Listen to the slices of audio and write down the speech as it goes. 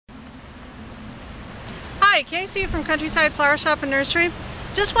Hi, Casey from Countryside Flower Shop Nursery.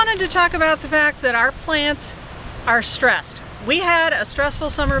 Just wanted to talk about the fact that our plants are stressed. We had a stressful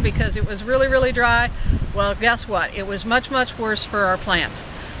summer because it was really dry. Well, guess what? It was much worse for our plants.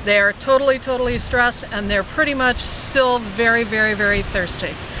 They're totally stressed, and they're pretty much still very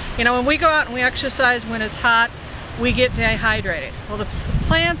thirsty. You know, when we go out and we exercise when it's hot, we get dehydrated. Well, the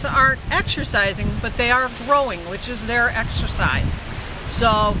plants aren't exercising, but they are growing, which is their exercise.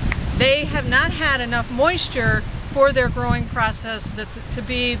 So they have not had enough moisture for their growing process to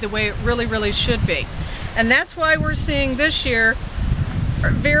be the way it really should be. And that's why we're seeing this year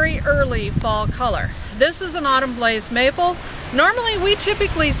very early fall color. This is an autumn blaze maple. Normally we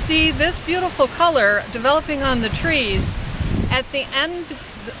typically see this beautiful color developing on the trees at the end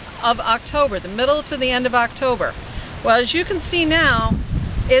of October, the middle to the end of October. Well, as you can see now,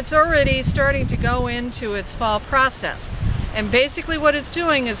 it's already starting to go into its fall process. And basically what it's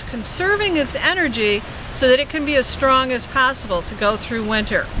doing is conserving its energy so that it can be as strong as possible to go through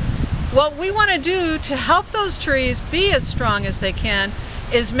winter. What we want to do to help those trees be as strong as they can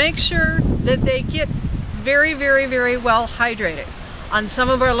is make sure that they get very well hydrated. On some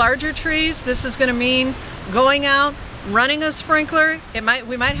of our larger trees, this is going to mean going out, running a sprinkler.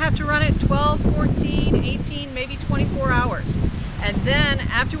 We might have to run it 12, 14, 18, maybe 24 hours. And then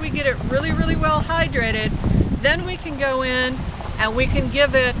after we get it really well hydrated, then we can go in and we can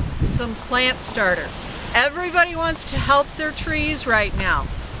give it some plant starter. Everybody wants to help their trees right now.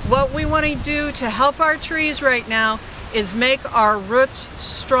 What we want to do to help our trees right now is make our roots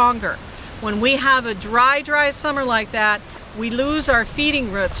stronger. When we have a dry summer like that, we lose our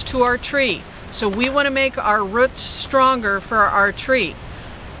feeding roots to our tree. So we want to make our roots stronger for our tree.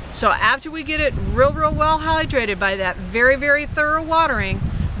 So after we get it real well hydrated by that very thorough watering,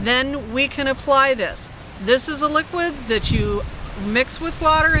 then we can apply this. This is a liquid that you mix with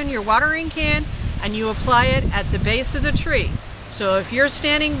water in your watering can, and you apply it at the base of the tree. So if you're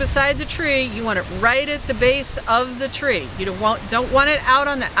standing beside the tree, you want it right at the base of the tree. You don't want it out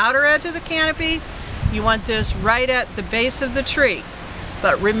on the outer edge of the canopy. You want this right at the base of the tree.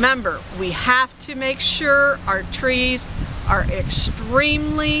 But remember, we have to make sure our trees are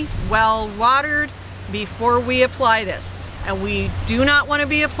extremely well watered before we apply this. And we do not want to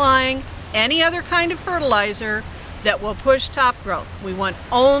be applying any other kind of fertilizer that will push top growth. We want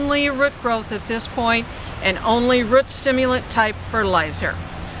only root growth at this point, and only root stimulant type fertilizer.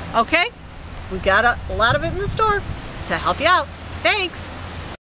 Okay, we've got a lot of it in the store to help you out. Thanks.